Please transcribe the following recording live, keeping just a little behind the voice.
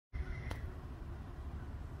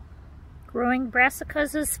Growing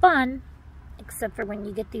brassicas is fun, except for when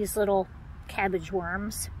you get these little cabbage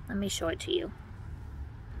worms. Let me show it to you.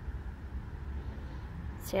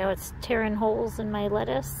 See how it's tearing holes in my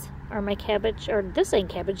lettuce, or my cabbage, or this ain't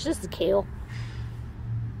cabbage, this is kale.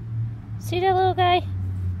 See that little guy?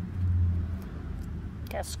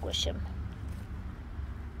 Gotta squish him.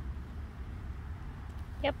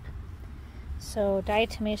 Yep. So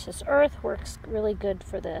diatomaceous earth works really good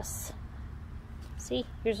for this. See,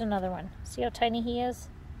 here's another one. See how tiny he is?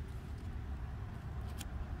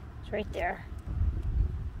 It's right there.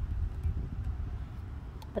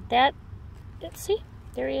 But that, see,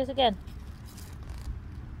 there he is again.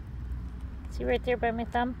 See right there by my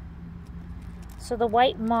thumb? So the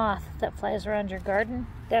white moth that flies around your garden,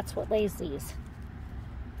 that's what lays these.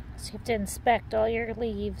 So you have to inspect all your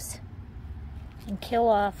leaves and kill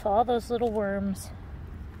off all those little worms.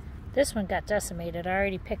 This one got decimated. I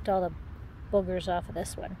already picked all the boogers off of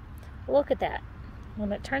this one. Look at that.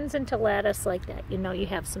 When it turns into lettuce like that, you know you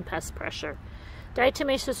have some pest pressure.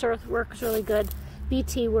 Diatomaceous earth works really good.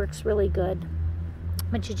 BT works really good.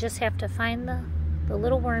 But you just have to find the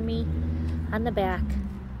little wormy on the back,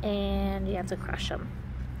 and you have to crush them.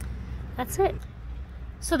 That's it.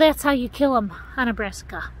 So that's how you kill them on a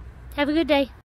brassica. Have a good day.